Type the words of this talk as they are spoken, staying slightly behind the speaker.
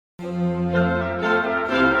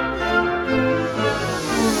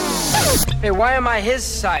Hey, why am I his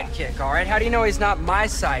sidekick, all right? How do you know he's not my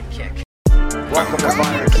sidekick? Welcome to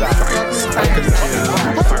Fireside.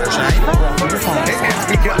 Welcome to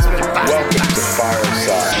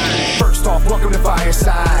Fireside. First off, welcome to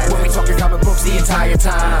Fireside. When we talking comic books the entire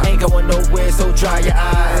time. Ain't going nowhere, so dry your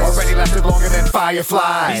eyes. Already lasted longer than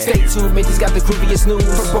Firefly. Stay tuned, Minty's got the grooviest news.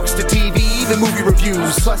 From books to TV, even movie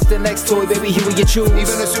reviews. Plus the next toy, baby, here we you choose.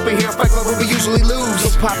 Even a superhero fight club we usually lose.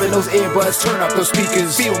 So pop in those earbuds, turn up those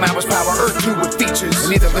speakers. Feel Mama's power, Earth 2 with features.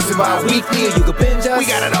 And either listen bi-weekly or you can binge us. We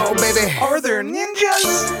got it all, baby. Are there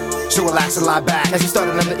ninjas? So relax and lie back as we start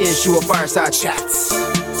another issue of Fireside Chats.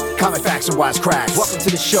 Comic facts and wisecracks. Welcome to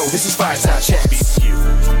the show. This is Fireside Chats.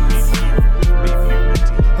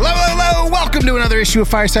 Hello. Welcome to another issue of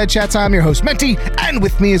Fireside Chats. I'm your host, Menti, and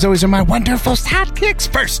with me, as always, are my wonderful sidekicks.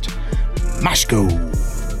 First, Mashko.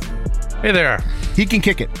 Hey there. He can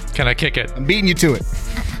kick it. Can I kick it? I'm beating you to it.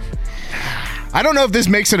 I don't know if this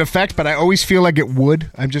makes an effect, but I always feel like it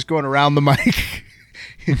would. I'm just going around the mic.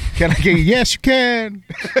 Can I get yes, you can.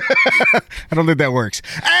 I don't think that works.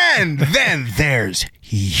 And then there's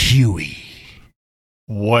Huey.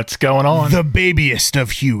 What's going on? The babiest of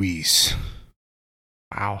Hueys.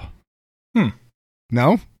 Wow.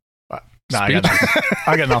 No? No, I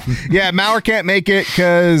got nothing. Yeah, Maurer can't make it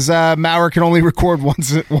because Maurer can only record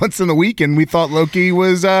once in the week, and we thought Loki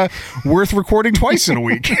was worth recording twice in a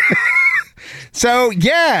week. So,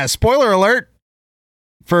 yeah, spoiler alert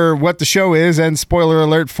for what the show is, and spoiler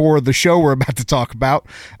alert for the show we're about to talk about.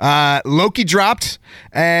 Loki dropped,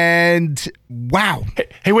 and wow.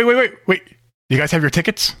 Hey, wait. You guys have your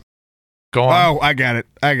tickets? Go on. Oh, I got it.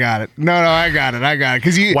 No, I got it.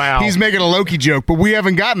 Because he's making a Loki joke, but we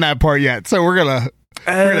haven't gotten that part yet, so we're gonna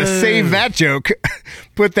save that joke,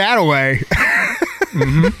 put that away.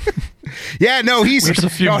 Mm-hmm. Yeah, no, he's. There's a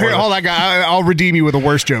few more. Here, hold on, I'll redeem you with a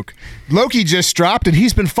worse joke. Loki just dropped, and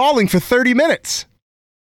he's been falling for 30 minutes.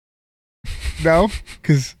 No,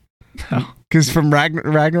 because from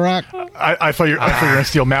Ragnarok. I thought you were gonna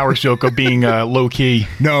steal Maurer's joke of being low key.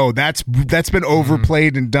 No, that's been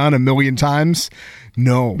overplayed and done a million times.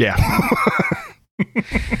 No, Yeah.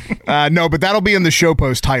 no, but that'll be in the show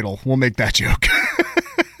post title. We'll make that joke.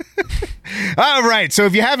 All right, so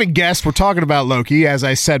if you haven't guessed, we're talking about Loki. As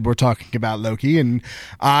I said, we're talking about Loki, and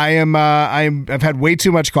I've had way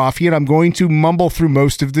too much coffee, and I'm going to mumble through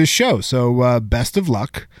most of this show. So best of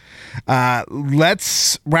luck.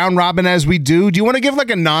 Let's round robin as we do. Do you want to give like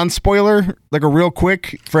a non-spoiler, like a real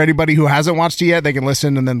quick for anybody who hasn't watched it yet? They can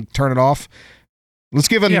listen and then turn it off. Let's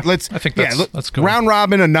give them. I think that's good. Round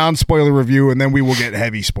robin, a non-spoiler review, and then we will get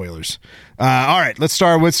heavy spoilers. All right, let's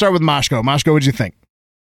start with Mashko. Mashko, what'd you think?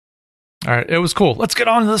 All right, it was cool. Let's get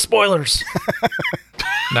on to the spoilers.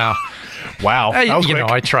 Now, Wow. That was quick.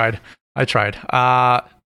 I tried.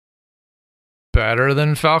 Better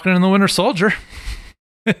than Falcon and the Winter Soldier.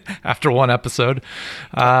 After one episode.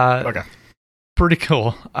 Okay. Pretty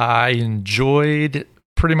cool. I enjoyed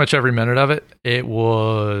pretty much every minute of it. It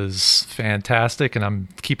was fantastic, and I'm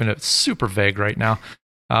keeping it super vague right now.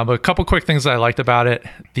 But a couple quick things I liked about it.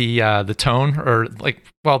 The tone, or the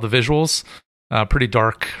visuals, pretty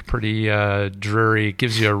dark, pretty dreary. It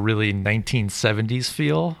gives you a really 1970s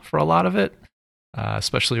feel for a lot of it,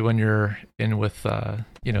 especially when you're in with the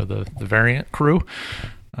variant crew.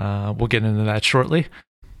 We'll get into that shortly.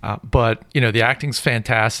 But, the acting's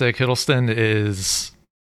fantastic. Hiddleston is,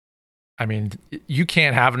 you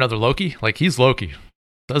can't have another Loki. Like, he's Loki.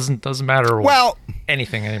 Doesn't matter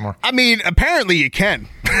anything anymore. Apparently you can.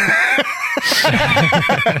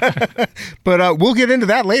 But we'll get into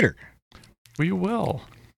that later. We will.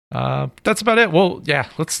 That's about it. Well, yeah,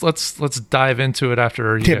 let's dive into it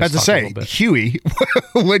after you guys talk a little bit. Huey,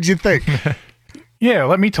 what'd you think? Yeah,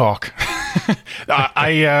 let me talk.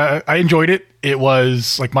 I enjoyed it. It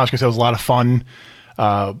was, like Mashko said, it was a lot of fun.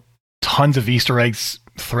 Tons of Easter eggs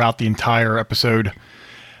throughout the entire episode.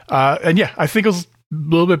 And yeah, I think it was a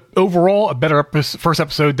little bit overall a better first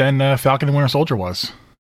episode than Falcon and the Winter Soldier was.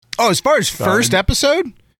 Oh, as far as first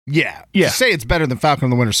episode? Yeah. Yeah. Say it's better than Falcon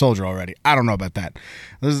and the Winter Soldier already. I don't know about that.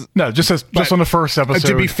 No, just on the first episode.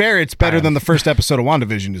 To be fair, it's better than the first episode of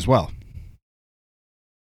WandaVision as well.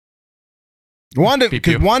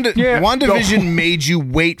 WandaVision made you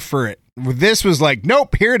wait for it. This was like,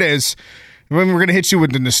 nope, here it is. We're going to hit you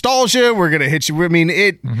with the nostalgia. We're going to hit you.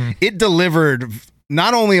 It delivered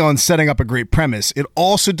not only on setting up a great premise, it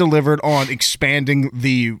also delivered on expanding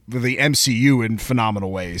the MCU in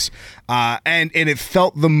phenomenal ways. And it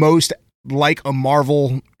felt the most like a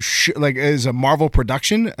Marvel, as a Marvel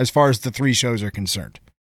production as far as the three shows are concerned.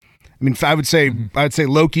 I would say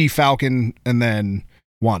Loki, Falcon, and then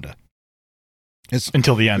Wanda.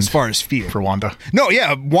 until the end. as far as feel. for Wanda. No,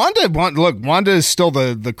 yeah, Wanda is still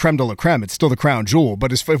the creme de la creme. It's still the crown jewel.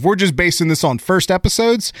 But if we're just basing this on first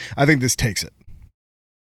episodes, I think this takes it.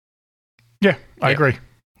 Yeah, I agree.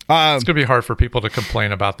 It's going to be hard for people to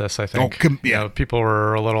complain about this, I think. You know, people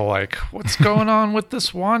were a little like, what's going on with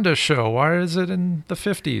this Wanda show? Why is it in the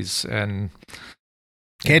 50s? And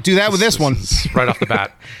can't do that with this one. Right off the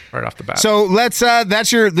bat. Right off the bat. So let's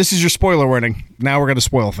this is your spoiler warning. Now we're going to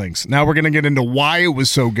spoil things. Now we're going to get into why it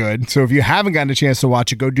was so good. So if you haven't gotten a chance to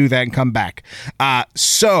watch it, go do that and come back.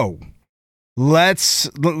 So let's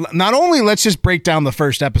just break down the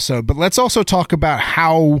first episode, but let's also talk about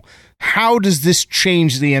how does this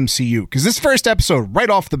change the MCU? Because this first episode, right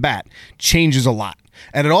off the bat, changes a lot.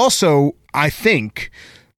 And it also, I think,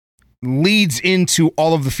 leads into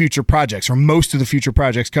all of the future projects, or most of the future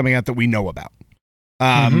projects coming out that we know about.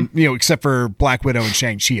 You know, except for Black Widow and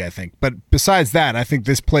Shang-Chi, I think. But besides that, I think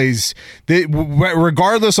this plays,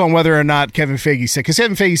 regardless on whether or not Kevin Feige said, because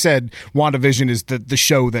Kevin Feige said WandaVision is the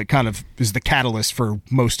show that kind of is the catalyst for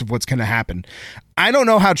most of what's going to happen. I don't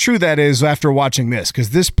know how true that is after watching this, because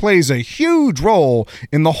this plays a huge role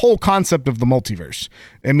in the whole concept of the multiverse.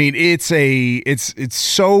 I mean, it's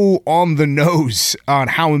so on the nose on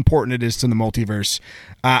how important it is to the multiverse.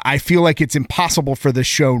 I feel like it's impossible for this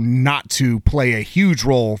show not to play a huge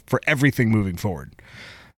role for everything moving forward.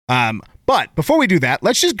 But before we do that,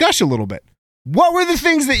 let's just gush a little bit. What were the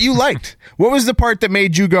things that you liked? What was the part that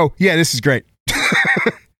made you go, yeah, this is great?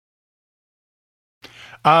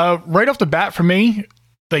 Right off the bat for me,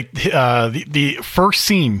 like the first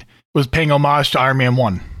scene was paying homage to Iron Man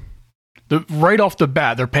 1. Right off the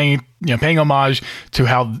bat, they're paying homage to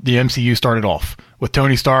how the MCU started off with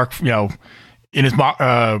Tony Stark, in his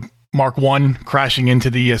Mark 1 crashing into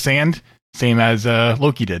the sand, same as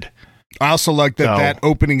Loki did. I also like that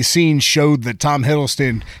opening scene showed that Tom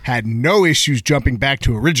Hiddleston had no issues jumping back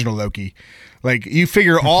to original Loki. Like, you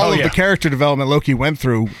figure all of the character development Loki went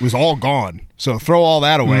through was all gone. So throw all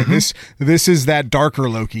that away. This is that darker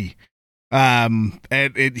Loki. And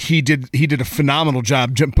he did a phenomenal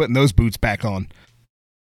job putting those boots back on.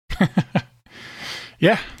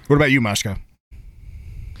 Yeah. What about you, Mashka?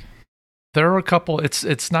 There are a couple.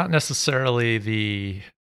 It's not necessarily the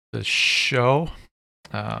show.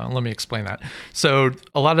 Let me explain that. So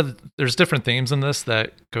there's different themes in this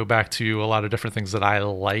that go back to a lot of different things that I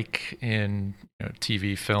like in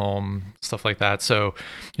TV, film, stuff like that. So,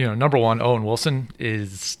 number one, Owen Wilson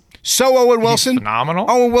is Owen Wilson, phenomenal.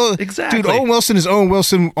 Owen Wilson, exactly. Dude, Owen Wilson is Owen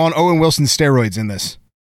Wilson on Owen Wilson steroids in this.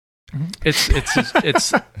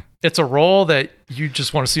 It's a role that you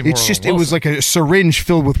just want to see more. It's just, it was like a syringe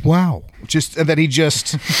filled with wow. Just that he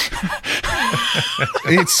just.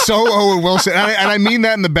 It's so Owen Wilson, and I mean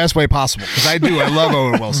that in the best way possible, because I love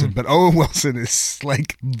Owen Wilson, but Owen Wilson is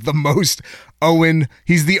like the most Owen.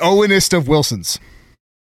 He's the Owenest of Wilsons.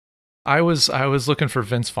 I was looking for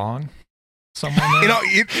Vince Vaughn. Someone there.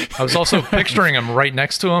 I was also picturing him right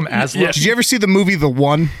next to him as. Did you ever see the movie The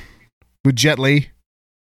One with Jet Li?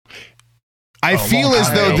 I feel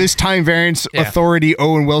as though this time variance authority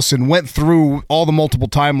Owen Wilson went through all the multiple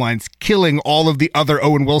timelines, killing all of the other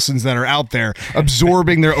Owen Wilsons that are out there,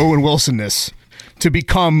 absorbing their Owen Wilsonness to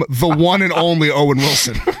become the one and only Owen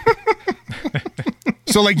Wilson.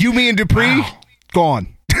 So like you, me, and Dupree,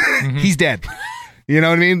 gone. He's dead. You know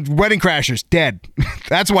what I mean? Wedding Crashers, dead.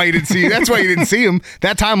 That's why you didn't see him.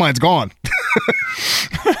 That timeline's gone.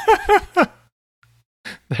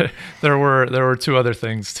 There were two other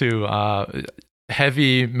things too.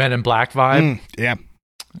 Heavy Men in Black vibe. Yeah.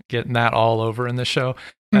 Getting that all over in the show.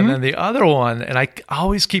 And then the other one, and I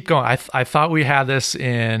always keep going. I thought we had this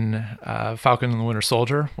in Falcon and the Winter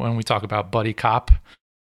Soldier when we talk about buddy cop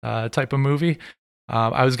type of movie.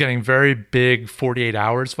 I was getting very big 48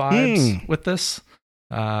 Hours vibes with this.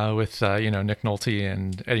 With Nick Nolte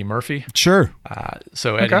and Eddie Murphy. Sure.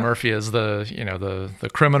 So Eddie Murphy is the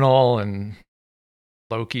criminal, and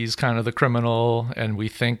Loki's kind of the criminal, and we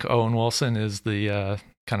think Owen Wilson is the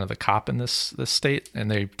kind of the cop in this state,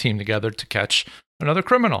 and they team together to catch another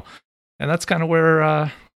criminal, and that's kind of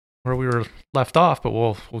where we were left off. But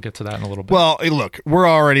we'll get to that in a little bit. Well, look, we're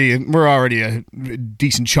already a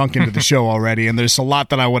decent chunk into the show already, and there's a lot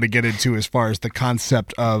that I want to get into as far as the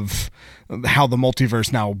concept of how the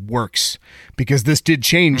multiverse now works, because this did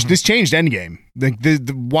change. This changed Endgame.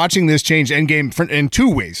 Watching this change Endgame in two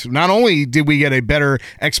ways. Not only did we get a better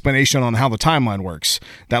explanation on how the timeline works,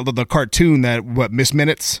 that the cartoon Miss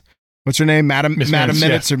Minutes. What's her name? Madam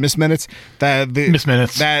Minutes or Miss Minutes? Miss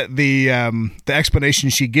Minutes. The explanation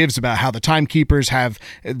she gives about how the timekeepers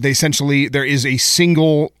there is a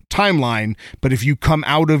single timeline, but if you come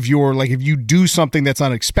out of your, like, if you do something that's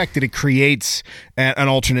unexpected, it creates an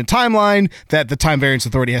alternate timeline that the Time Variance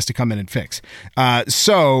Authority has to come in and fix.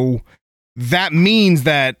 So that means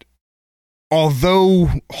that although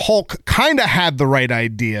Hulk kind of had the right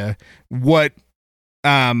idea, what's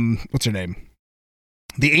her name?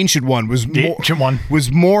 The Ancient One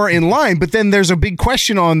was more in line, but then there's a big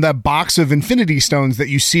question on the box of Infinity Stones that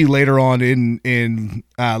you see later on in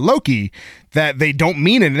Loki that they don't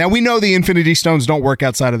mean it. Now we know the Infinity Stones don't work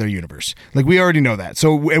outside of their universe, like we already know that.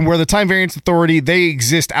 So, and we're the Time Variance Authority; they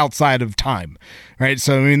exist outside of time, right?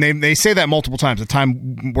 So I mean, they say that multiple times. The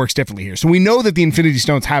time works differently here, so we know that the Infinity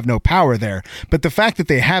Stones have no power there. But the fact that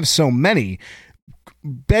they have so many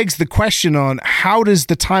begs the question on how does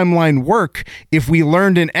the timeline work if we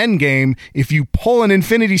learned in Endgame, if you pull an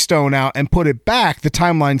Infinity Stone out and put it back, the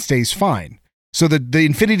timeline stays fine. So the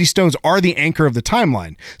Infinity Stones are the anchor of the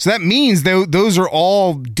timeline. So that means those are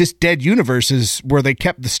all just dead universes where they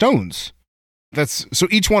kept the stones. So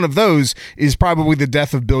each one of those is probably the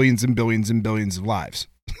death of billions and billions and billions of lives.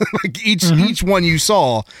 Like each one you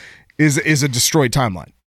saw is a destroyed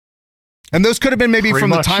timeline. And those could have been maybe Pretty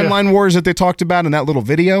from much, the timeline wars that they talked about in that little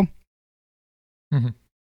video. Mm-hmm.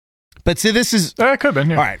 But see, this is... That could have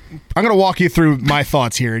been, yeah. All right. I'm going to walk you through my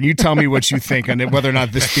thoughts here, and you tell me what you think on it, whether or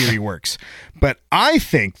not this theory works. But I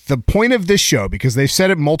think the point of this show, because they've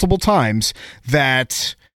said it multiple times,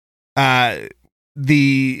 that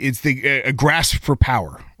it's a grasp for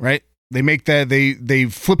power, right? They make that they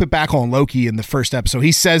flip it back on Loki in the first episode.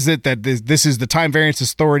 He says that this is the Time Variance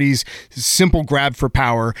Authority's simple grab for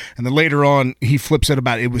power, and then later on he flips it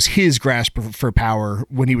about it was his grasp for power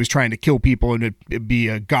when he was trying to kill people and be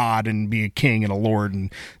a god and be a king and a lord,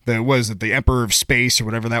 and the Emperor of Space or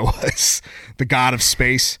whatever that was, the god of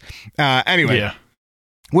space. Anyway, yeah.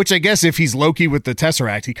 Which I guess if he's Loki with the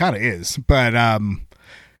Tesseract, he kind of is, but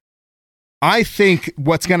I think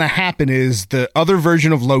what's going to happen is the other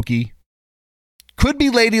version of Loki. Could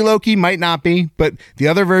be Lady Loki, might not be, but the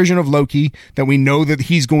other version of Loki that we know that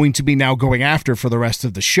he's going to be now going after for the rest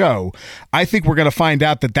of the show, I think we're going to find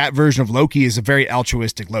out that version of Loki is a very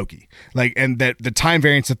altruistic Loki. And that the Time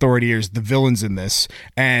Variance Authority is the villains in this,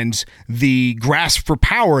 and the grasp for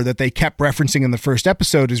power that they kept referencing in the first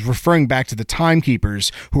episode is referring back to the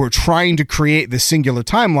Timekeepers, who are trying to create this singular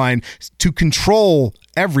timeline to control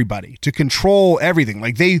everybody, to control everything.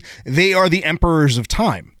 Like they are the emperors of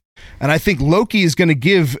time. And I think Loki is going to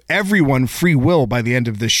give everyone free will by the end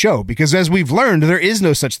of this show, because as we've learned, there is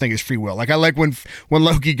no such thing as free will. Like I like when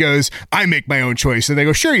Loki goes, I make my own choice, and they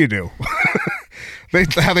go, sure you do.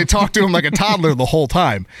 How they talk to him like a toddler the whole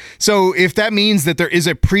time. So if that means that there is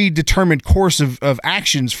a predetermined course of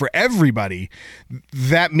actions for everybody,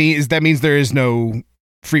 that means there is no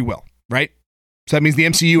free will, right? So that means the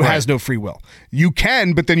MCU has no free will. You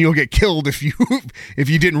can, but then you'll get killed if you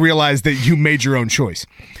didn't realize that you made your own choice.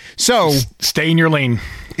 So stay in your lane.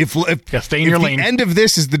 Stay in your lane. The end of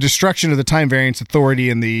this is the destruction of the Time Variance Authority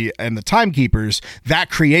and the Timekeepers. That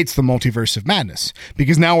creates the multiverse of madness,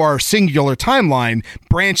 because now our singular timeline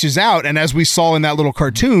branches out, and as we saw in that little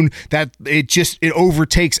cartoon, that it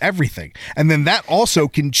overtakes everything, and then that also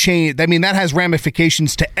can change. I mean, that has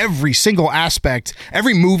ramifications to every single aspect,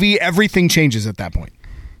 every movie, everything changes at that point.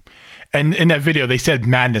 And in that video, they said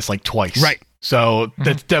madness like twice, right? So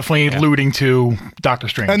that's definitely alluding to Doctor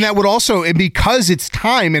Strange. And that would also, and because it's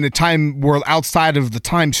time in a time we're outside of the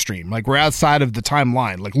time stream, like we're outside of the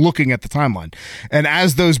timeline, like looking at the timeline. And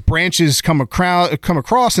as those branches come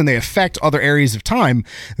across and they affect other areas of time,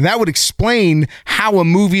 that would explain how a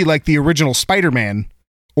movie like the original Spider-Man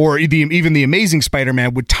or even the Amazing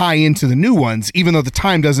Spider-Man would tie into the new ones, even though the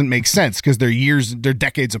time doesn't make sense because they're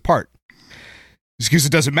decades apart. Because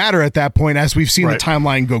it doesn't matter at that point, as we've seen the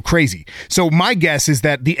timeline go crazy. So my guess is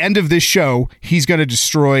that the end of this show, he's going to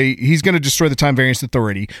destroy the Time Variance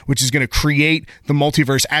Authority, which is going to create the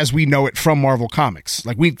multiverse as we know it from Marvel Comics.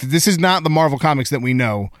 Like this is not the Marvel Comics that we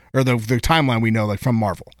know, or the timeline we know, like from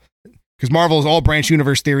Marvel. Because Marvel is all branch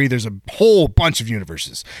universe theory. There's a whole bunch of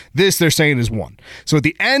universes. This, they're saying, is one. So at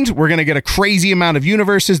the end, we're going to get a crazy amount of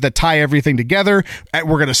universes that tie everything together.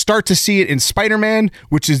 We're going to start to see it in Spider-Man,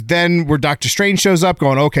 which is then where Doctor Strange shows up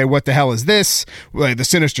going, okay, what the hell is this? The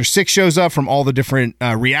Sinister Six shows up from all the different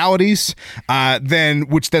realities,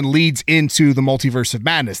 which then leads into the Multiverse of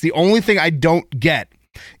Madness. The only thing I don't get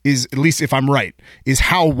is, at least if I'm right, is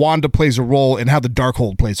how Wanda plays a role and how the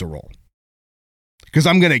Darkhold plays a role. Because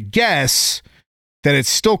I'm going to guess that it's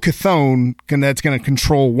still Chthon that's going to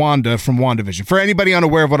control Wanda from WandaVision. For anybody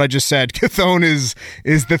unaware of what I just said, Chthon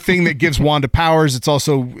is the thing that gives Wanda powers. It's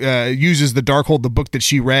also uses the Darkhold, the book that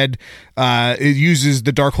she read. It uses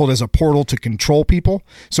the Darkhold as a portal to control people.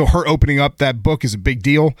 So her opening up that book is a big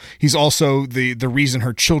deal. He's also the reason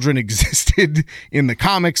her children existed in the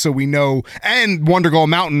comics. So we know, and Wonder Girl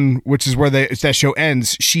Mountain, which is where that show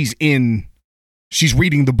ends, she's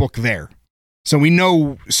reading the book there. So we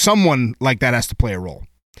know someone like that has to play a role.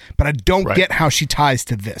 But I don't get how she ties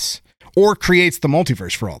to this or creates the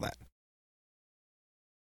multiverse for all that.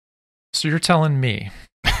 So you're telling me.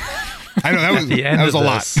 I know that was a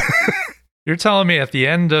lot. You're telling me at the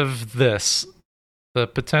end of this, the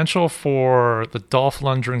potential for the Dolph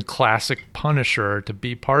Lundgren classic Punisher to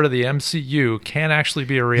be part of the MCU can actually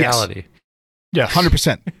be a reality. Yes.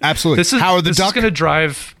 100%. Absolutely. Howard the Duck is going to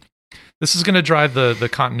drive... This is going to drive the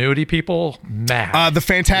continuity people mad. The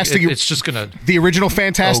Fantastic... It's just going to... The original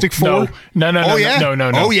Fantastic Four? No. Oh, yeah?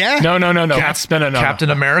 No. Oh, yeah? No.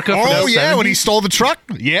 Captain America from Oh, the yeah, 70s? when he stole the truck?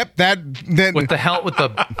 Yep, that... With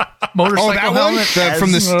the motorcycle that helmet?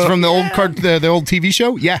 From the old TV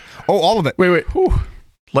show? Yeah. Oh, all of it. Wait.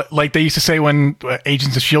 Like they used to say when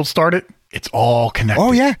Agents of S.H.I.E.L.D. started, it's all connected.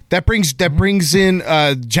 Oh, yeah. That brings in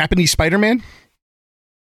Japanese Spider-Man.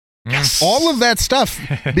 Yes. All of that stuff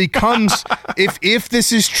becomes, if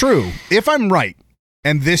this is true, if I'm right,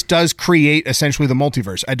 and this does create essentially the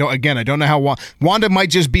multiverse. I don't know how Wanda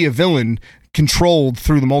might just be a villain controlled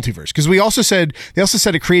through the multiverse. Because they also said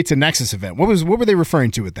it creates a Nexus event. What were they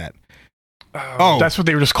referring to with that? That's what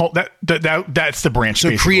they were just called. That's the branch. So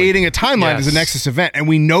basically. Creating a timeline is a Nexus event, and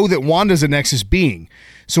we know that Wanda's a Nexus being.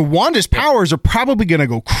 So Wanda's powers are probably going to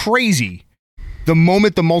go crazy the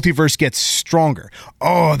moment the multiverse gets stronger.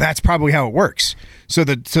 Oh, that's probably how it works. So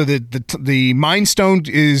the Mind Stone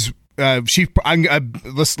is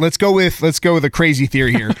let's go with a crazy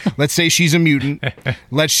theory here. Let's say she's a mutant.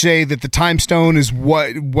 Let's say that the Time Stone is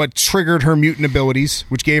what triggered her mutant abilities,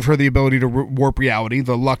 which gave her the ability to warp reality,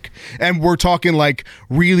 the luck. And we're talking like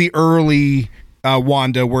really early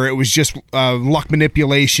Wanda, where it was just luck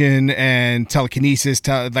manipulation and telekinesis,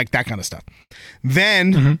 like that kind of stuff.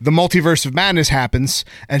 Then the Multiverse of Madness happens,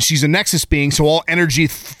 and she's a Nexus being, so all energy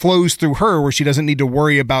flows through her, where she doesn't need to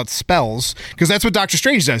worry about spells, because that's what Doctor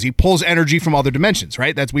Strange does. He pulls energy from other dimensions,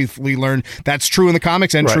 right? That's we learn that's true in the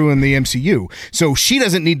comics and true in the MCU. So she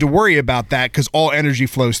doesn't need to worry about that because all energy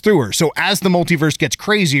flows through her. So as the multiverse gets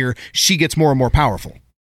crazier, she gets more and more powerful.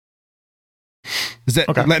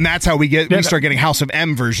 And that's how we start getting House of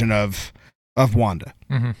M version of Wanda.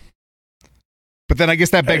 Mm-hmm. But then I guess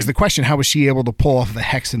that begs the question: how was she able to pull off the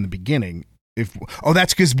hex in the beginning?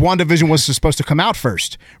 That's because WandaVision was supposed to come out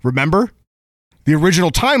first. Remember, the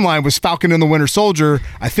original timeline was Falcon and the Winter Soldier.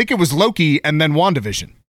 I think it was Loki and then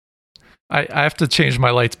WandaVision. I have to change my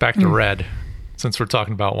lights back to red since we're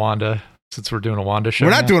talking about Wanda. Since we're doing a Wanda show,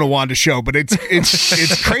 we're not doing a Wanda show, but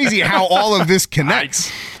it's crazy how all of this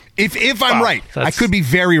connects. If I'm right, I could be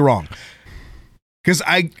very wrong. Because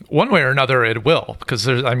one way or another, it will. Because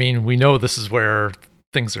we know this is where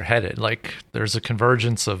things are headed. Like there's a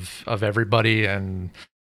convergence of everybody, and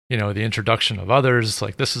the introduction of others.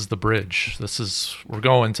 Like this is the bridge. We're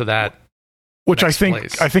going to that. Which I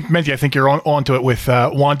think, Menti, I think you're onto it with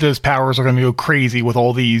Wanda's powers are going to go crazy with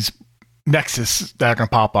all these nexus that are going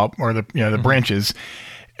to pop up, or the branches.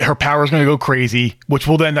 Her power is going to go crazy, which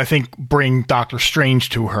will then, I think, bring Doctor Strange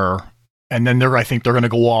to her. And then I think they're going to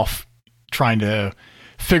go off trying to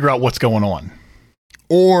figure out what's going on.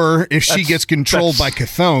 Or if she gets controlled by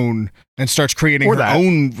Chthon and starts creating her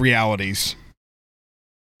own realities,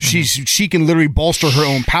 she can literally bolster her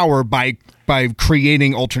own power by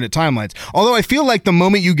creating alternate timelines. Although I feel like the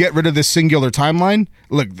moment you get rid of this singular timeline,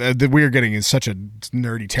 look, we are getting in such a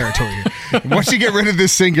nerdy territory here. Once you get rid of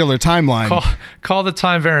this singular timeline, call the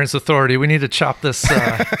Time Variance Authority. We need to chop this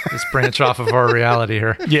this branch off of our reality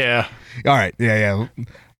here. Yeah. All right. Yeah.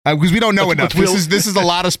 Because we don't know enough. This is a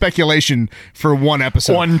lot of speculation for one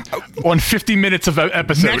episode. On 50 minutes of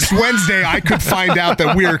episode. Next Wednesday, I could find out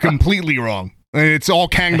that we are completely wrong. And it's all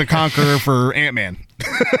Kang the Conqueror for Ant-Man.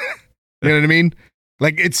 You know what I mean?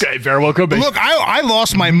 Like it's very well could be. Look, I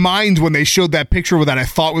lost my mind when they showed that picture that I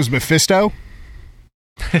thought was Mephisto.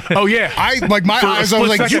 Oh yeah, my eyes. I was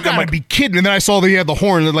like, you gotta be kidding! And then I saw that he had the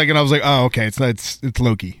horn, and I was like, oh okay, it's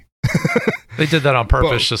Loki. They did that on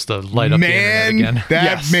purpose just to light up the internet again.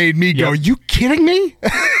 That made me go, you kidding me?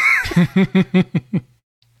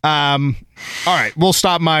 All right, we'll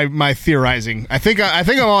stop my theorizing. I think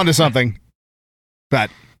I'm onto something.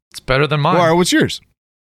 But it's better than mine. Or what's yours?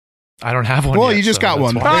 I don't have one. Well, yet, you just got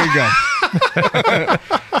one. There you go.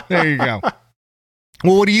 There you go.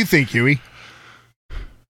 Well, what do you think, Huey?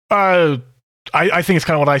 I think it's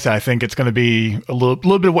kind of what I said. I think it's going to be a little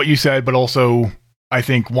bit of what you said, but also I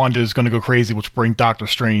think Wanda's going to go crazy, which will bring Doctor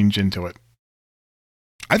Strange into it.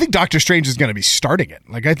 I think Doctor Strange is going to be starting it.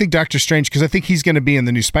 Like, I think Doctor Strange, because I think he's going to be in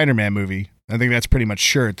the new Spider-Man movie. I think that's pretty much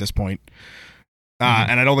sure at this point.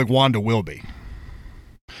 And I don't think Wanda will be.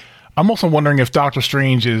 I'm also wondering if Doctor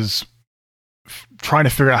Strange is trying to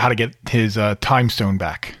figure out how to get his time stone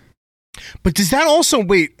back. But does that also...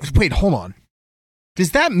 Wait, hold on.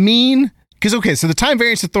 Does that mean... Because, okay, so the Time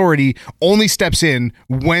Variance Authority only steps in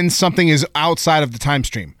when something is outside of the time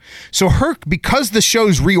stream. So because the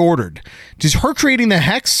show's reordered, does her creating the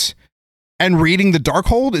Hex and reading the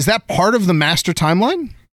Darkhold, is that part of the master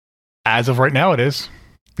timeline? As of right now, it is.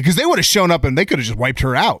 Because they would have shown up and they could have just wiped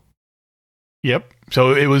her out. Yep.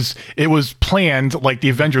 So it was planned like the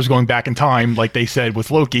Avengers going back in time, like they said with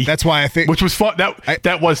Loki. That's why I think, which was fun.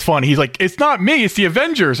 That was fun. He's like, it's not me, it's the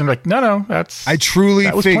Avengers. I'm like, no, that's. I truly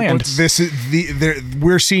think planned. This is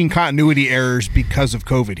we're seeing continuity errors because of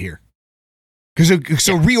COVID here. Because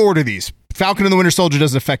reorder these. Falcon and the Winter Soldier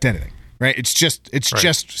doesn't affect anything, right? It's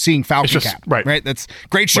just seeing Falcon Cap, right? That's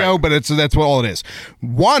great show, but that's what all it is.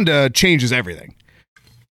 Wanda changes everything.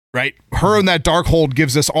 Right? Her and that Darkhold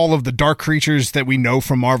gives us all of the dark creatures that we know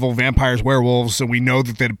from Marvel, vampires, werewolves, so we know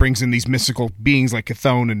that it brings in these mystical beings like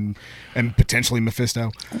Chthon and potentially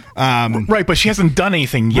Mephisto. Right, but she hasn't done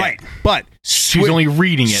anything yet. Right, but she's only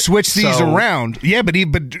reading it. Switch these around. Yeah, but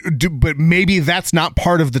maybe that's not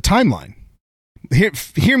part of the timeline.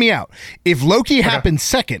 Hear me out. If Loki happens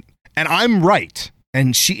second, and I'm right,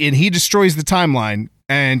 and he destroys the timeline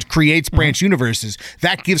and creates branch universes,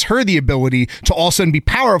 that gives her the ability to all of a sudden be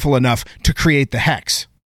powerful enough to create the Hex.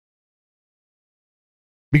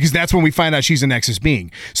 Because that's when we find out she's a Nexus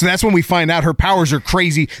being. So that's when we find out her powers are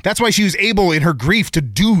crazy. That's why she was able in her grief to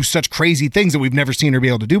do such crazy things that we've never seen her be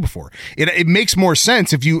able to do before. It makes more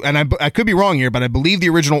sense if you, and I could be wrong here, but I believe the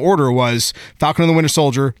original order was Falcon and the Winter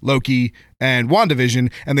Soldier, Loki, and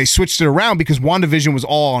WandaVision, and they switched it around because WandaVision was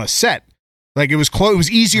all on a set. Like, it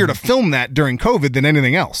was easier to film that during COVID than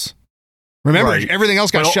anything else. Remember, everything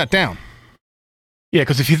else got shut down. Yeah,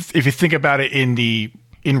 because if you think about it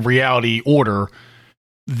in reality order,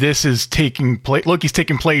 this is taking place. Loki's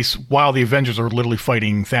taking place while the Avengers are literally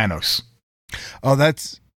fighting Thanos. Oh,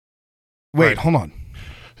 hold on.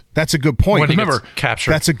 That's a good point. Remember,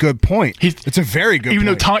 captured. That's a good point. It's a very good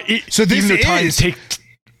point.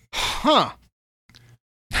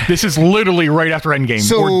 This is literally right after Endgame,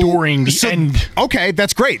 or during the end. Okay,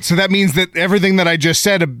 that's great. So that means that everything that I just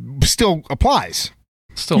said still applies.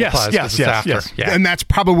 Applies. Yes. Yeah. And that's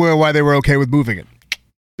probably why they were okay with moving it.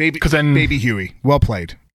 Baby Huey. Well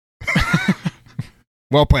played.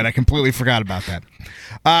 Well played. I completely forgot about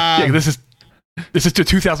that. This is to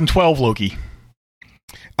 2012 Loki.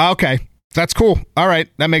 Okay, that's cool. All right,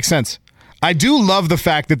 that makes sense. I do love the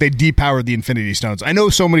fact that they depowered the Infinity Stones. I know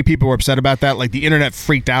so many people were upset about that. Like, the internet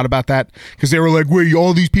freaked out about that because they were like, wait,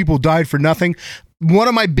 all these people died for nothing. One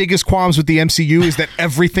of my biggest qualms with the MCU is that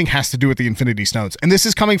everything has to do with the Infinity Stones. And this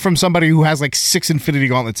is coming from somebody who has like 6 Infinity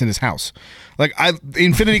Gauntlets in his house. Like,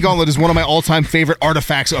 Infinity Gauntlet is one of my all-time favorite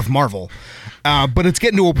artifacts of Marvel. But it's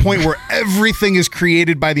getting to a point where everything is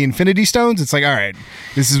created by the Infinity Stones. It's like, all right,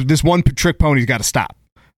 this one trick pony's got to stop.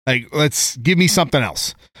 Like, let's give me something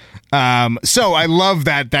else. So I love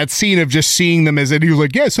that scene of just seeing them as, and he was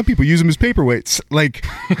like, yeah, some people use them as paperweights. Like,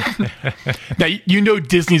 now you know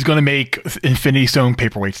Disney's going to make Infinity Stone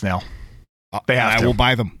paperweights now. They have to. I will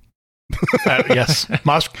buy them. Yes,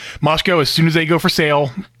 Moscow. As soon as they go for sale,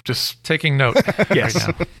 just taking note. Yes.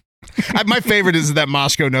 Right now. My favorite is that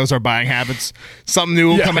Moscow knows our buying habits. Something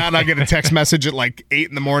new will come out, and I get a text message at like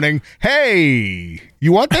 8 a.m. Hey,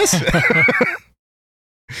 you want this?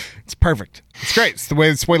 It's perfect. It's great. It's the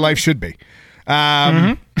way life should be.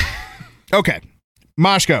 Okay,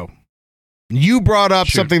 Moshko, you brought up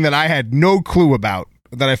something that I had no clue about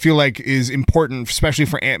that I feel like is important, especially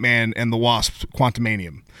for Ant-Man and the Wasp: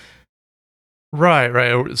 Quantumanium.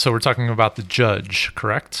 Right. So we're talking about the Judge,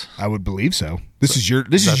 correct? I would believe so. This is your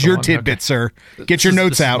tidbit, okay. Sir. Get your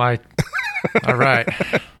notes out. All right.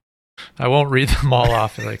 I won't read them all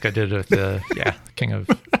off like I did with the King of.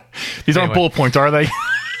 These aren't bullet points, are they?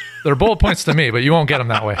 They're bullet points to me, but you won't get them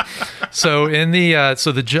that way. So in the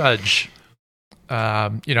the Judge,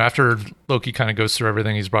 after Loki kind of goes through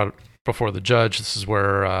everything, he's brought before the Judge. This is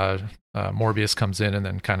where Morbius comes in and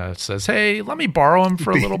then kind of says, "Hey, let me borrow him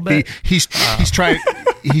for a little bit." He's trying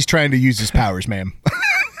to use his powers, ma'am.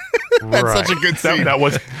 That's such a good scene.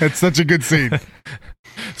 That's such a good scene.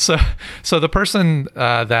 So the person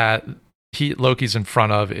that Loki's in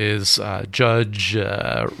front of is Judge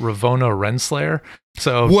Ravonna Renslayer.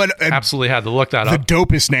 So absolutely had to look that the up. The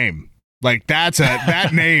dopest name. Like that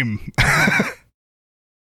name.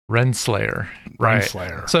 Renslayer. Right.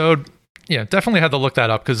 Renslayer. So yeah, definitely had to look that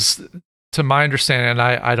up because to my understanding, and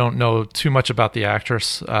I don't know too much about the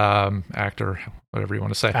actress, actor, whatever you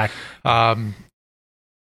want to say.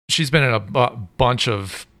 She's been in a bunch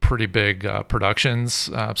of pretty big productions.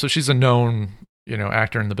 So she's a known,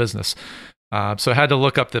 actor in the business. So I had to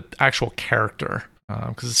look up the actual character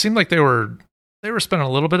because it seemed like they were spending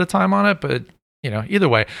a little bit of time on it, but either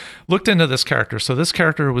way, looked into this character. So this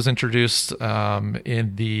character was introduced in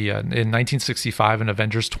 1965 in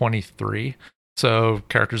Avengers 23. So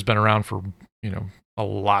character's been around for a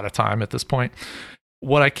lot of time at this point.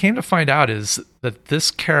 What I came to find out is that this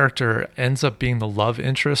character ends up being the love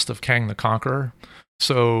interest of Kang the Conqueror.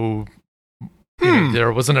 So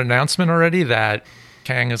there was an announcement already that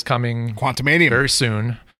Kang is coming Quantumania very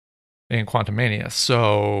soon in Quantumania.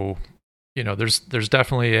 So there's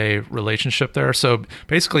definitely a relationship there. So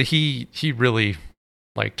basically, he really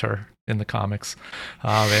liked her in the comics,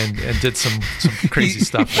 and did some crazy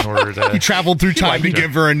stuff in order to. He traveled through time to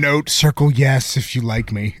give her a note. Circle yes if you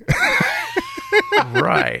like me.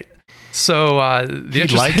 Right. So the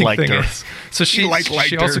interesting thing is, so she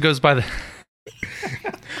also goes by the.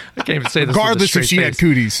 I can't even say this. Regardless if she had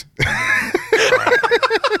cooties.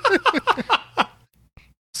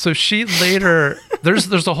 So she later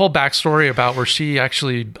there's a whole backstory about where she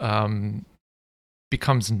actually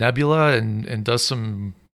becomes Nebula and does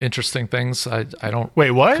some interesting things. I don't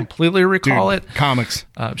completely recall it. Comics.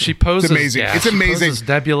 She poses. It's amazing. Yeah, it's amazing. Poses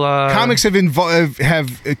Nebula. Comics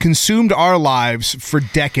have consumed our lives for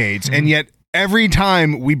decades, and yet every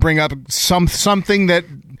time we bring up something that,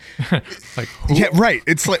 like, who? Yeah, right.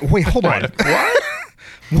 It's like, wait, hold on. What?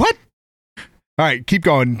 What? All right, keep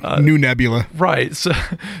going. New Nebula. Right. So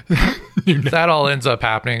that all ends up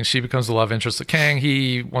happening. She becomes the love interest of Kang.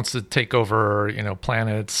 He wants to take over,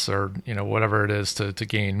 planets or, whatever it is to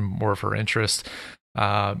gain more of her interest.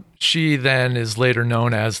 She then is later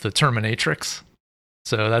known as the Terminatrix.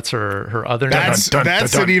 So that's her other name.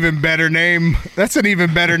 That's an even better name. That's an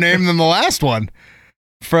even better name than the last one.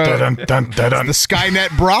 From the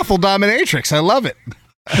Skynet brothel dominatrix. I love it.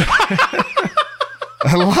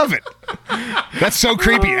 I love it. That's so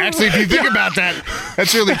creepy. Actually, if you think about that,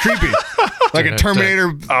 that's really creepy. Like a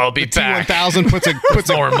Terminator. I'll be back. T-1000 puts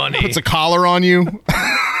more money. Puts a collar on you.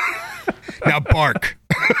 Now bark.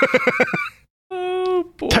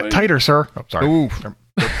 Oh boy. Tighter, sir. Oh, sorry. Ooh.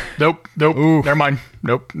 Nope. Ooh. Never mind.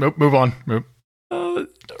 Nope. Move on.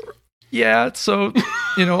 Yeah. So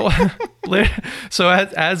so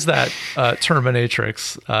as that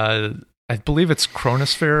Terminatrix. I believe it's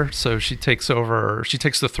Chronosphere, so she takes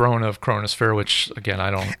the throne of Chronosphere, which, again, I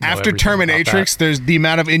don't know. After Terminatrix, there's the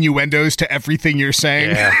amount of innuendos to everything you're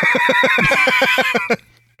saying. Yeah.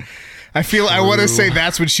 I want to say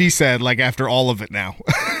that's what she said, like, after all of it now.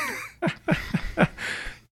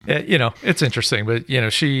 It's interesting, but,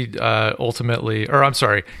 she ultimately, or I'm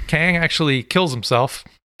sorry, Kang actually kills himself,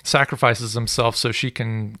 sacrifices himself so she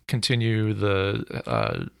can continue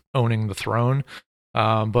the owning the throne.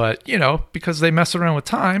 But because they mess around with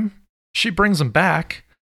time, she brings him back,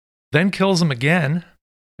 then kills him again,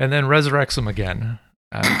 and then resurrects him again.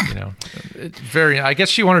 I guess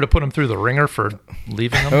she wanted to put him through the ringer for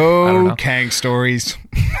leaving him. Oh, I don't know. Kang stories.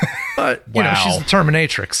 But she's the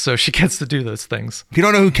Terminatrix, so she gets to do those things. If you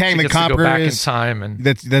don't know who Kang the Conqueror back is, in time, and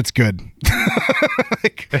that's good.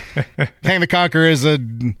 Kang the Conqueror is a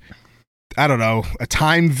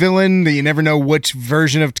time villain that you never know which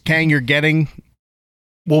version of Kang you're getting.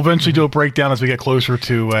 We'll eventually do a breakdown as we get closer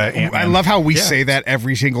to Ant-Man. I love how we say that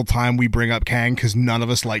every single time we bring up Kang, because none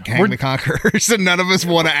of us like Kang the Conqueror, so none of us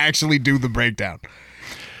want to actually do the breakdown.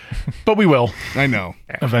 But we will. I know.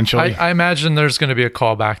 Eventually. I imagine there's going to be a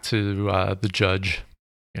callback to the Judge,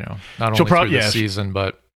 not only through this season,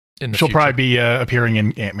 but in the future. She'll probably be appearing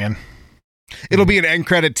in Ant-Man. It'll be an end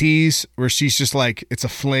credit tease where she's just like, it's a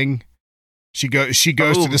fling. She goes to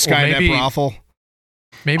the Skynet brothel.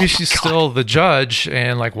 Maybe she's still the Judge,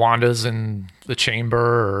 and like Wanda's in the chamber,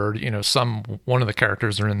 or one of the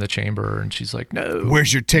characters are in the chamber, and she's like, "No,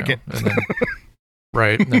 where's your ticket?" And then,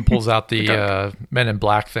 right, and then pulls out the Men in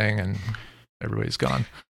Black thing, and everybody's gone.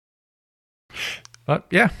 But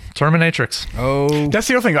yeah, Terminatrix. Oh, that's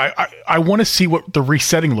the other thing. I want to see what the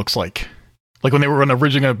resetting looks like. Like when they were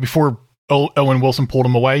originally before Owen Wilson pulled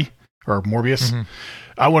him away, or Morbius. Mm-hmm.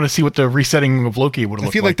 I want to see what the resetting of Loki would look like.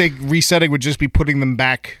 I feel like they resetting would just be putting them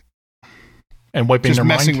back and wiping their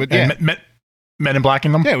mind with Men in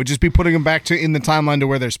Blacking them. Yeah, it would just be putting them back in the timeline to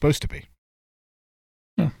where they're supposed to be.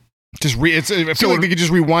 Yeah. I feel like they could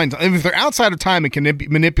just rewind. If they're outside of time and can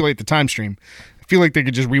manipulate the time stream, I feel like they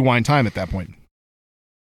could just rewind time at that point.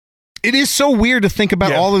 It is so weird to think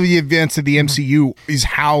about all of the events of the MCU is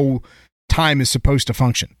how time is supposed to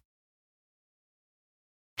function.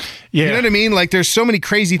 Yeah. You know what I mean? Like, there's so many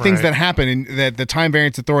crazy things that happen, and that the Time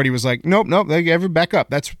Variance Authority was like, nope, they ever back up.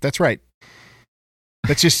 That's right.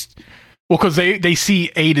 That's just well, because they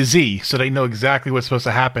see A to Z, so they know exactly what's supposed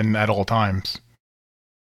to happen at all times.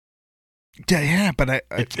 Yeah, but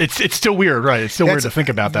it's still weird, right? It's still weird to think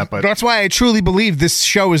about that, but that's why I truly believe this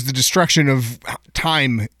show is the destruction of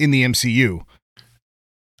time in the MCU.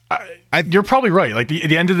 You're probably right. Like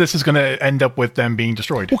the end of this is going to end up with them being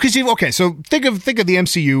destroyed. Well, because so think of the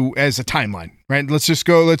MCU as a timeline, right? Let's just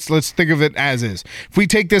go. Let's think of it as is. If we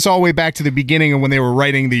take this all the way back to the beginning of when they were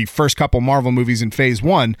writing the first couple Marvel movies in Phase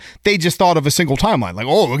 1, they just thought of a single timeline. Like,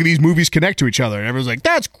 oh, look at these movies connect to each other, and everyone's like,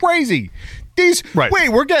 that's crazy. Wait,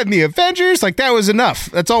 we're getting the Avengers. Like, that was enough.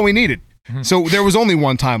 That's all we needed. Mm-hmm. So there was only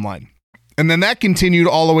one timeline, and then that continued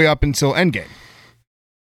all the way up until Endgame.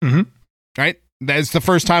 Mm-hmm. Right. That's the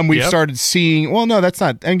first time we've started seeing. Well, no, that's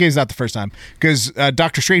not. Endgame's not the first time, because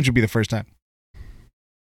Doctor Strange would be the first time.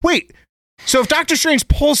 Wait, so if Doctor Strange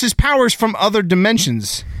pulls his powers from other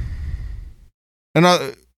dimensions,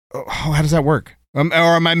 how does that work? Or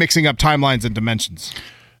am I mixing up timelines and dimensions?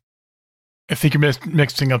 I think you're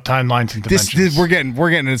mixing up timelines and dimensions. We're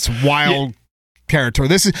getting this wild territory.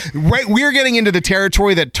 This is right. We're getting into the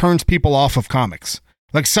territory that turns people off of comics.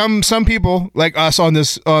 Like some people, like us on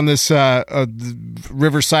this Riverside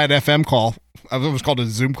FM call, it was called a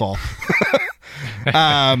Zoom call,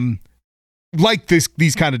 like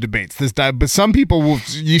these kind of debates. But some people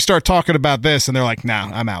you start talking about this and they're like,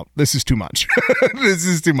 "Nah, I'm out. This is too much. This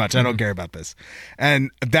is too much. I don't care about this."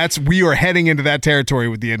 And we are heading into that territory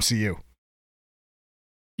with the MCU.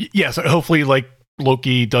 Yes, hopefully, like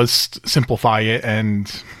Loki does simplify it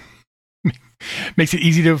and makes it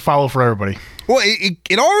easy to follow for everybody. Well,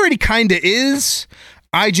 it already kind of is.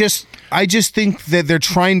 I just think that they're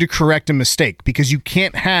trying to correct a mistake, because you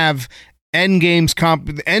can't have Endgame's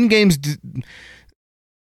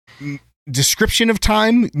description of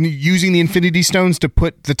time using the Infinity Stones to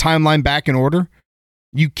put the timeline back in order.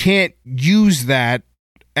 You can't use that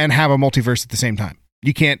and have a multiverse at the same time.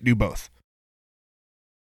 You can't do both.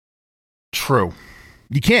 True.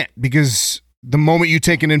 You can't, because the moment you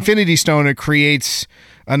take an Infinity Stone, it creates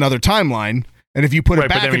another timeline. And if you put it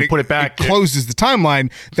back, it closes the timeline.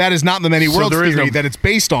 That is not the many worlds theory that it's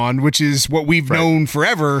based on, which is what we've known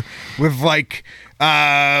forever with like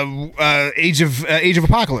Age of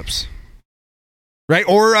Apocalypse, right?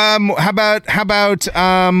 Or how about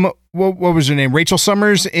what was her name? Rachel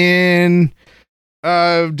Summers in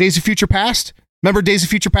Days of Future Past. Remember, Days of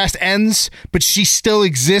Future Past ends, but she still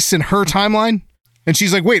exists in her timeline. And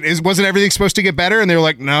she's like, wait, wasn't everything supposed to get better? And they're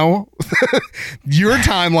like, no, your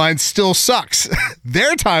timeline still sucks.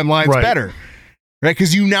 Their timeline's better, right?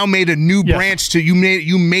 Because you now made a new branch to you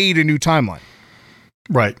made a new timeline,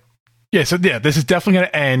 right? Yeah. So this is definitely going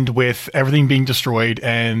to end with everything being destroyed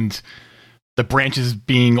and the branches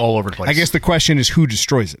being all over the place. I guess the question is, who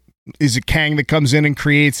destroys it? Is it Kang that comes in and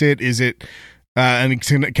creates it? Is it and it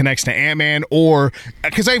connects to Ant-Man? Or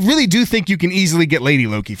because I really do think you can easily get Lady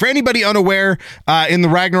Loki. For anybody unaware, in the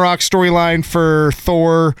Ragnarok storyline for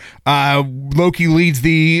Thor, Loki leads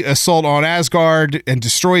the assault on Asgard and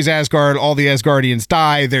destroys Asgard. All the Asgardians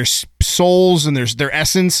die. Their souls and their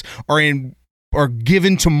essence are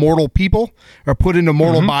given to mortal people, or put into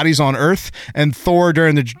mortal bodies on Earth. And Thor,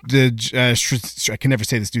 during I can never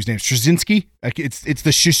say this dude's name, Straczynski. It's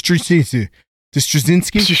the Straczynski.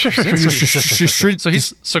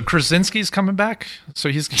 So Krasinski's coming back. So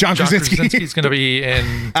John Krasinski's going to be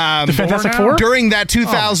in the Fantastic Four during that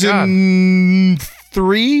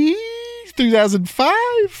 2003,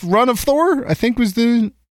 2005 run of Thor. I think was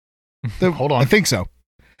the hold on. I think so.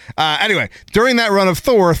 Anyway, during that run of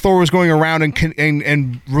Thor was going around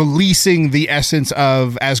and releasing the essence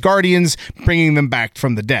of Asgardians, bringing them back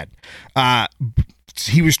from the dead.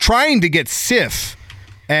 He was trying to get Sif,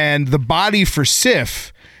 and the body for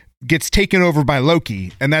Sif gets taken over by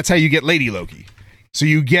Loki, and that's how you get Lady Loki. So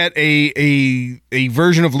you get a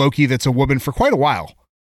version of Loki that's a woman for quite a while.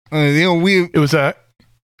 It was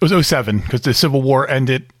 2007, because the Civil War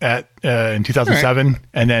ended in 2007, right.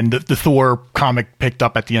 And then the Thor comic picked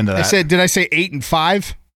up at the end of that. Did I say 8 and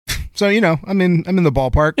 5? So I'm in the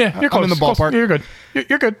ballpark. Yeah, you're close. I'm in the ballpark. You're good.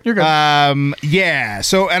 You're good. Yeah.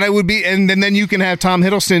 So, and I would be, and then you can have Tom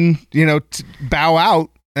Hiddleston, bow out,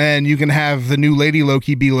 and you can have the new Lady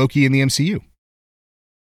Loki be Loki in the MCU.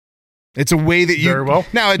 It's a way that you very well.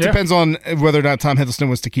 Now it depends on whether or not Tom Hiddleston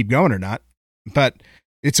was to keep going or not, but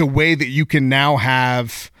It's a way that you can now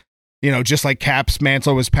have, just like Cap's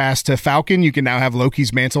mantle was passed to Falcon, you can now have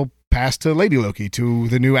Loki's mantle passed to Lady Loki, to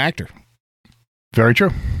the new actor. Very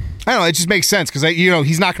true. I don't know. It just makes sense because,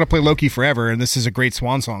 he's not going to play Loki forever, and this is a great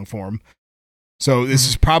swan song for him. So this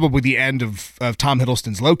is probably the end of Tom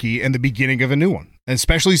Hiddleston's Loki and the beginning of a new one, and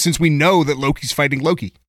especially since we know that Loki's fighting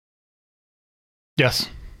Loki. Yes.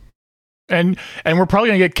 And we're probably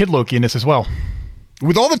going to get Kid Loki in this as well.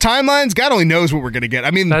 With all the timelines, God only knows what we're going to get.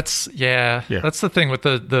 I mean, that's the thing with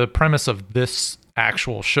the premise of this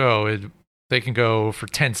actual show. They can go for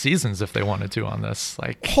 10 seasons if they wanted to on this.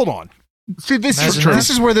 Like, hold on. See, this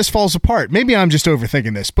is where this falls apart. Maybe I'm just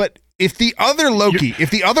overthinking this, but if the other Loki, if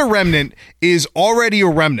the other remnant is already a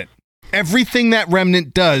remnant, everything that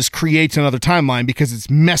remnant does creates another timeline because it's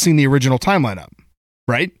messing the original timeline up,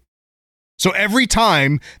 right? So every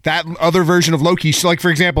time that other version of Loki, like for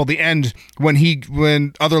example, the end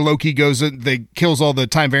when other Loki goes, they kills all the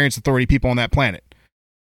Time Variance Authority people on that planet.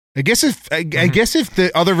 I guess if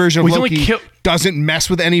the other version of Loki doesn't mess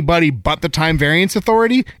with anybody but the Time Variance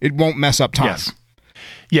Authority, it won't mess up time. Yes.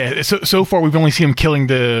 Yeah. So far we've only seen him killing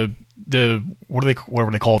the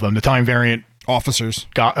whatever they call them, the Time Variant officers.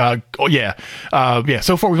 So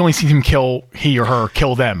far we've only seen him kill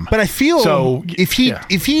them. But I feel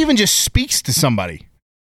if he even just speaks to somebody,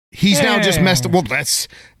 he's now just messed up. Well, that's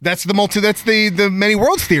the many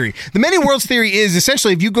worlds theory. The many worlds theory is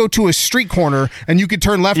essentially if you go to a street corner and you could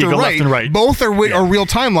turn left or right, left and right, both are real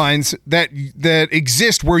timelines that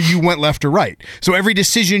exist where you went left or right. So every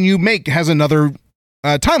decision you make has another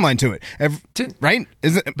timeline to it, right?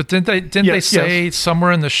 But didn't they say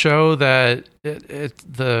somewhere in the show that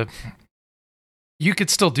you could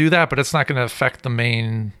still do that, but it's not going to affect the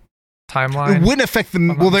main timeline? It wouldn't affect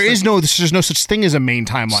the. Well, there's no such thing as a main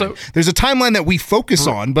timeline. So, there's a timeline that we focus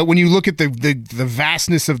on, but when you look at the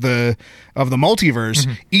vastness of the multiverse,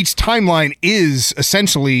 each timeline is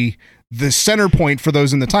essentially the center point for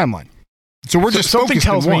those in the timeline. So we're just something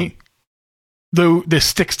tells in one. me the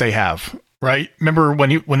sticks they have. Right? Remember when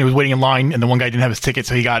he was waiting in line and the one guy didn't have his ticket,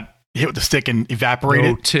 so he got hit with the stick and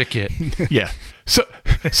evaporated? No ticket. Yeah. So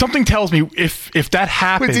something tells me if that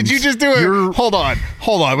happens. Wait, did you just do it? Hold on.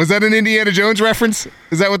 Was that an Indiana Jones reference?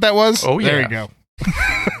 Is that what that was? Oh, yeah. There you go.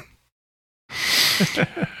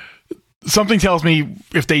 Something tells me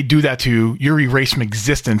if they do that to you, you're erased from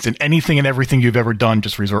existence, and anything and everything you've ever done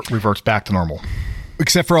just reverts back to normal.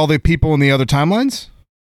 Except for all the people in the other timelines?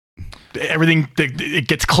 Everything, it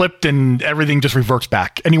gets clipped and everything just reverts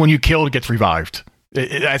back. Anyone you killed gets revived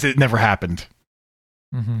as it never happened.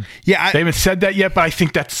 Yeah, they haven't said that yet, but I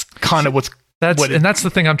think that's kind of that's the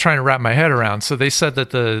thing I'm trying to wrap my head around. So they said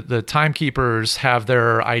that the timekeepers have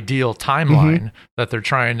their ideal timeline that they're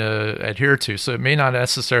trying to adhere to. So it may not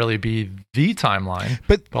necessarily be the timeline,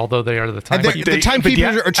 but although they are the timekeepers. The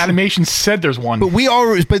timekeepers animation said there's one, but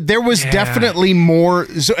there was definitely more.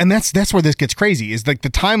 So, and that's where this gets crazy. Is like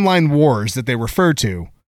the timeline wars that they refer to.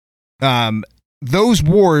 Those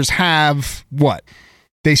wars have what?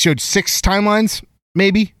 They showed 6 timelines,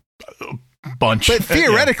 maybe. Bunch. But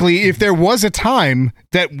theoretically, if there was a time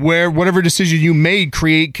that where whatever decision you made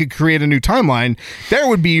could create a new timeline, there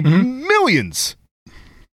would be millions.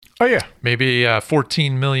 Oh yeah, maybe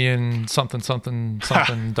 14 million something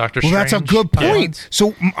Doctor Strange. Well, that's a good point.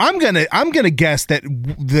 So I'm gonna guess that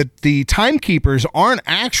the timekeepers aren't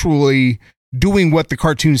actually doing what the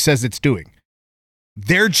cartoon says it's doing.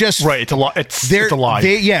 They're just right. It's a lie. It's a lie.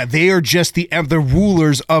 They are just the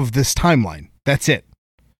rulers of this timeline. That's it.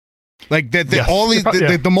 Like that, the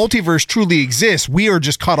multiverse truly exists. We are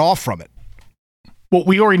just cut off from it. Well,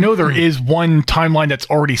 we already know there is one timeline that's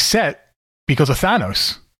already set because of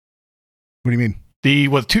Thanos. What do you mean? The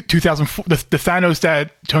 2004, the Thanos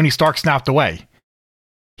that Tony Stark snapped away.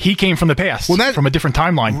 He came from the past, from a different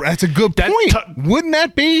timeline. That's a good point. Wouldn't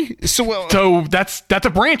that be so? That's a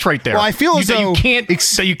branch right there. Well, I feel as though you can't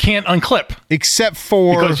unclip, except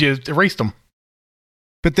for because you erased them.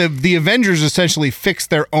 But the Avengers essentially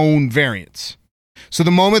fixed their own variants. So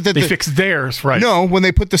the moment that they fixed theirs, right? No, when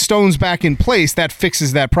they put the stones back in place, that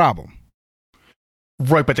fixes that problem.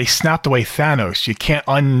 Right, but they snapped away Thanos. You can't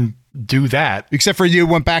undo that. Except for you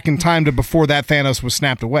went back in time to before that Thanos was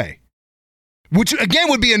snapped away. Which, again,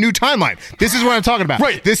 would be a new timeline. This is what I'm talking about.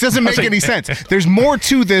 Right. This doesn't make any sense. There's more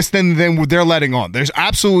to this than they're letting on. There's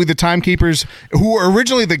absolutely the timekeepers who were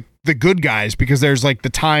originally the good guys because there's like the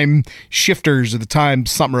time shifters or the time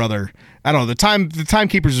something or other. I don't know. The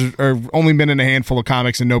timekeepers are only been in a handful of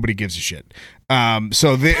comics and nobody gives a shit.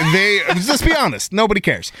 So they let's be honest, nobody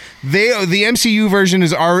cares. The MCU version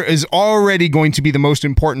is already going to be the most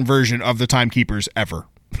important version of the timekeepers ever.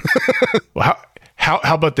 Well, how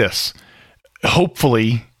about this?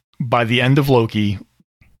 hopefully by the end of Loki,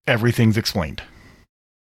 everything's explained.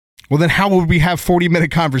 Well, then how would we have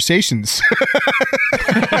 40-minute conversations?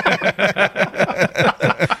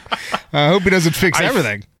 I hope he doesn't fix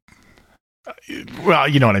everything. Well,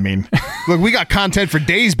 you know what I mean. Look, we got content for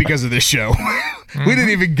days because of this show. We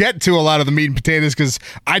didn't even get to a lot of the meat and potatoes because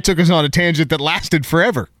I took us on a tangent that lasted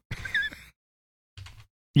forever.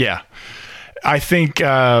 Yeah. I think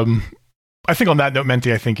on that note,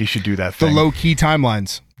 Menti, I think you should do that thing. The low-key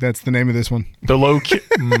timelines. That's the name of this one. The low-key...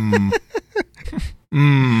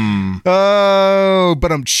 Oh,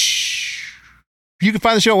 but you can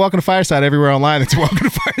find the show at Welcome to Fireside everywhere online. It's Welcome to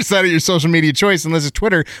Fireside at your social media choice, unless it's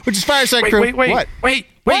Twitter, which is Fireside Crew. Wait.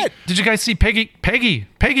 What? Did you guys see Peggy?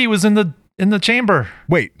 Peggy was in the chamber.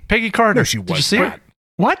 Wait. Peggy Carter. No, she Did you wasn't. see her?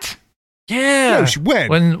 What? Yeah. No,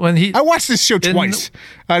 when I watched this show twice.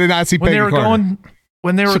 I did not see Peggy Carter.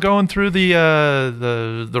 When they were going through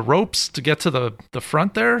the ropes to get to the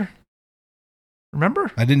front there. Remember?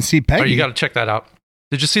 I didn't see Peggy. Oh, you got to check that out.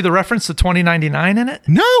 Did you see the reference to 2099 in it?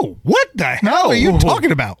 No. What the hell are you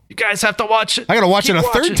talking about? You guys have to watch it. I got to watch it a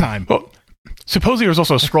third time. Well, supposedly there's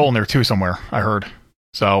also a scroll in there too somewhere, I heard.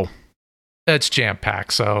 So it's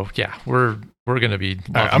jam-packed. So yeah, we're going to be...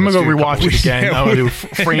 I'm going to go rewatch it again. I'm going to do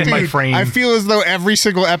frame by frame. I feel as though every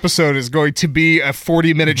single episode is going to be a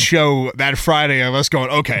 40-minute show that Friday of us going,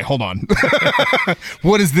 okay, hold on.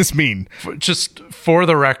 What does this mean? Just for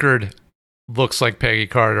the record... Looks like Peggy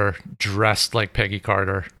Carter, dressed like Peggy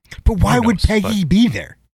Carter. But why would Peggy be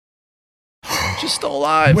there? She's still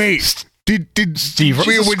alive. Wait, did Steve?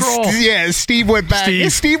 Steve went back.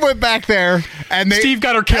 Steve went back there, and Steve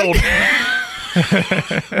got her killed.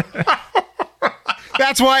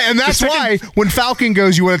 That's why when Falcon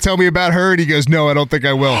goes, "You want to tell me about her?" and he goes, "No, I don't think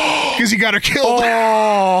I will," because he got her killed.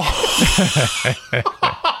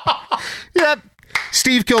 Yep,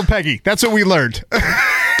 Steve killed Peggy. That's what we learned.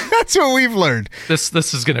 That's what we've learned. This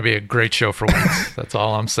is going to be a great show for once. That's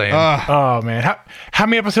all I'm saying. Oh man, how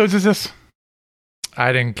many episodes is this?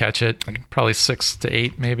 I didn't catch it. Probably 6 to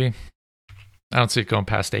 8, maybe. I don't see it going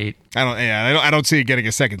past 8. I don't see it getting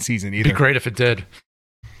a second season either. It'd be great if it did.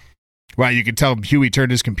 Wow, you could tell Huey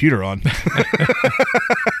turned his computer on.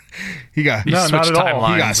 He switched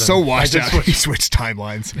timelines. He got so washed out. He switched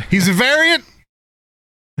timelines. He's a variant.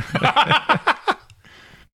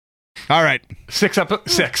 All right. 6.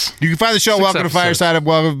 You can find the show. Welcome to Fireside.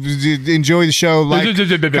 Enjoy the show. Like,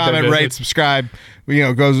 comment, rate, subscribe.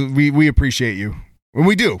 We appreciate you. And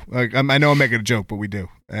we do. I know I'm making a joke, but we do.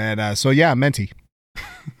 And so, yeah, Menti.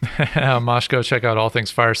 Moshko, check out All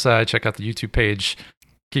Things Fireside. Check out the YouTube page.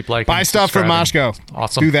 Keep liking. Buy stuff from Moshko.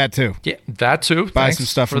 Awesome. Do that too. Yeah, that too. Buy some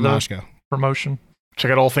stuff from Moshko. Promotion.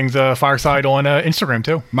 Check out All Things Fireside on Instagram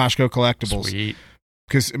too. Moshko Collectibles. Sweet.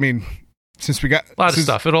 Because, I mean... Since we got a lot of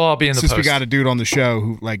stuff, it'll all be in the post. We got a dude on the show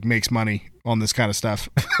who makes money on this kind of stuff.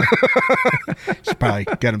 Should probably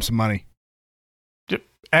get him some money. Yep.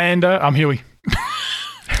 And I'm Huey.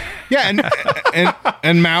 Yeah,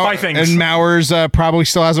 and Mowers probably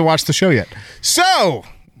still hasn't watched the show yet. So,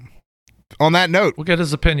 on that note, we'll get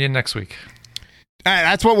his opinion next week.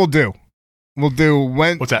 That's what we'll do. We'll do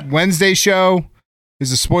what's that? Wednesday show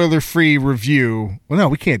is a spoiler-free review. Well, no,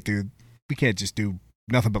 we can't just do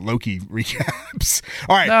nothing but Loki recaps.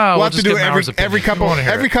 All right, we'll have to do every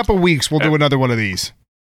couple weeks. We'll do another one of these.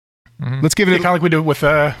 Mm-hmm. Let's give it kind of like we did with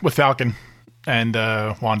Falcon and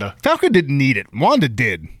Wanda. Falcon didn't need it. Wanda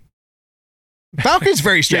did. Falcon's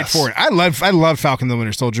very straightforward. Yes. I love Falcon the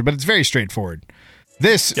Winter Soldier, but it's very straightforward.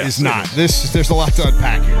 This is not. There's a lot to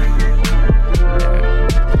unpack here.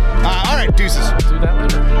 All right,